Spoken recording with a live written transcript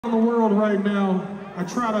In the world right now, I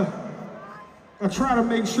try to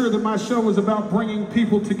make sure that my show is about bringing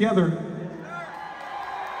people together.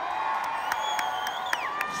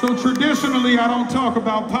 So traditionally, I don't talk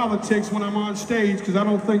about politics when I'm on stage because I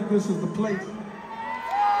don't think this is the place.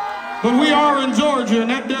 But we are in Georgia, and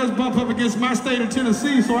that does bump up against my state of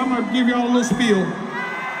Tennessee, so I'm gonna give y'all a little spiel.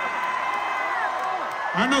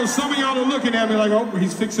 I know some of y'all are looking at me like, oh,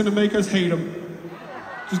 he's fixing to make us hate him.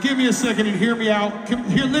 Just give me a second and hear me out.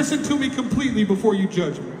 Here, listen to me completely before you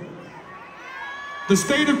judge me. The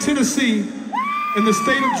state of Tennessee and the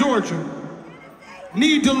state of Georgia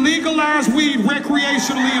need to legalize weed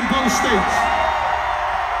recreationally in both states.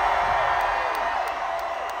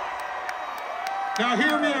 Now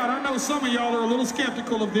hear me out. I know some of y'all are a little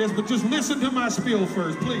skeptical of this, but just listen to my spiel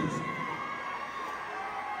first, please.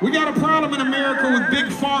 We got a problem in America with Big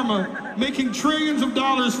Pharma making trillions of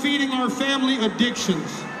dollars feeding our family addictions.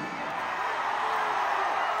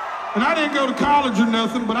 And I didn't go to college or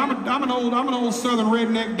nothing, but I'm an old southern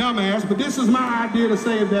redneck dumbass, but this is my idea to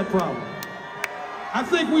save that problem. I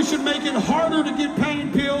think we should make it harder to get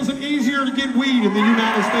pain pills and easier to get weed in the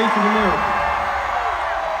United States of America.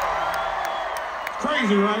 It's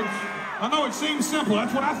crazy, right? I know it seems simple.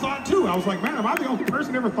 That's what I thought too. I was like, man, am I the only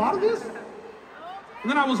person who ever thought of this? And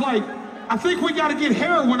then I was like, I think we got to get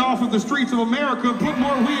heroin off of the streets of America and put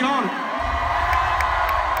more weed on it.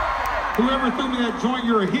 Whoever threw me that joint,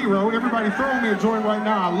 you're a hero. Everybody throwing me a joint right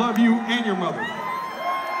now, I love you and your mother.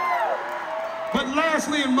 But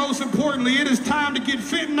lastly and most importantly, it is time to get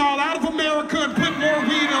fentanyl out of America and put more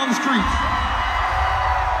weed on the streets.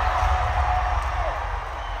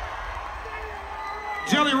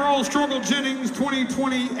 Jelly Roll, Struggle Jennings,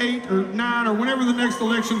 2028 or 9 or whenever the next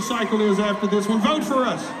election cycle is after this one, vote for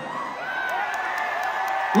us.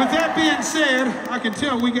 With that being said, I can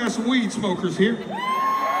tell we got some weed smokers here.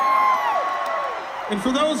 And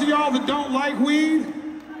for those of y'all that don't like weed,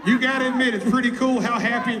 you gotta admit it's pretty cool how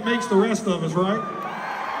happy it makes the rest of us, right?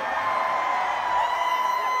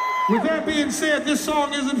 With that being said, this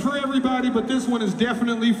song isn't for everybody, but this one is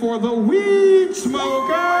definitely for the weed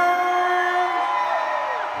smoker.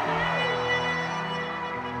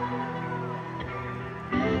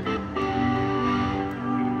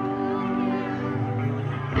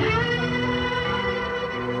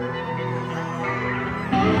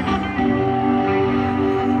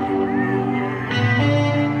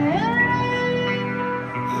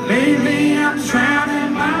 Lately I'm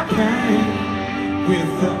drowning my pain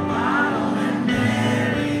with a bottle and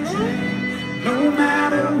Mary Jane. No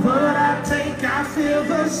matter what I take, I feel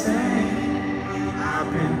the same.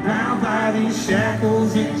 I've been bound by these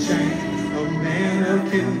shackles and chains, a man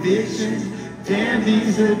of convictions. Damn,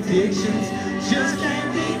 these addictions just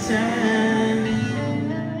can't be tamed.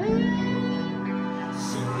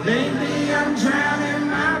 So lately I'm drowning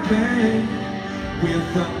my pain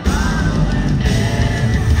with a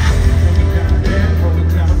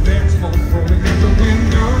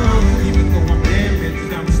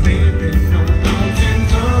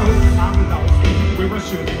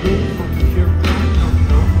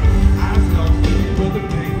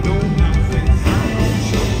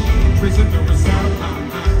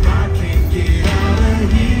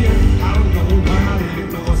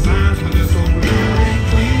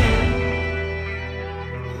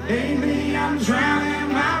lately I'm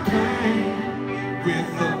drowning my pain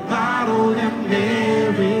with a bottle and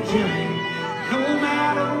Mary Jane. No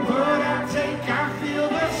matter what I take, I feel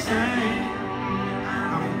the same.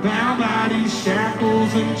 I'm bound by these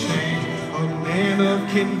shackles and chains, a man of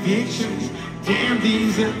convictions. Damn,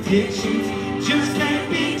 these addictions just can't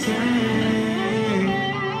be tamed.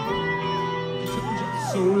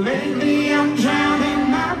 So lately I'm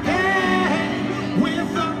drowning my pain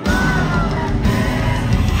with a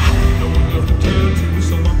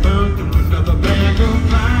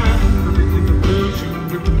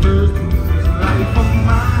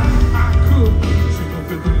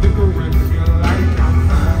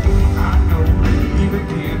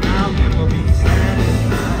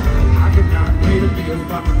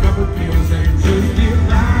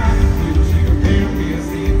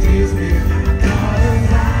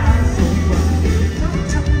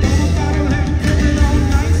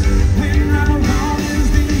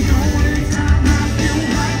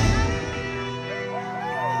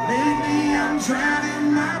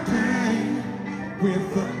drowning my pain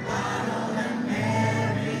with a bottle and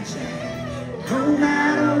Mary Jane. No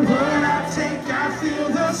matter what I take, I feel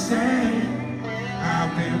the same.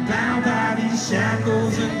 I've been bound by these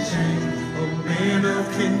shackles and chains, a man of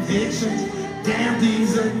convictions. Damn,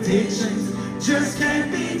 these addictions just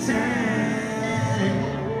can't be tamed.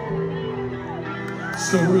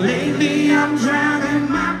 So lately I'm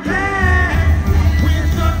drowning my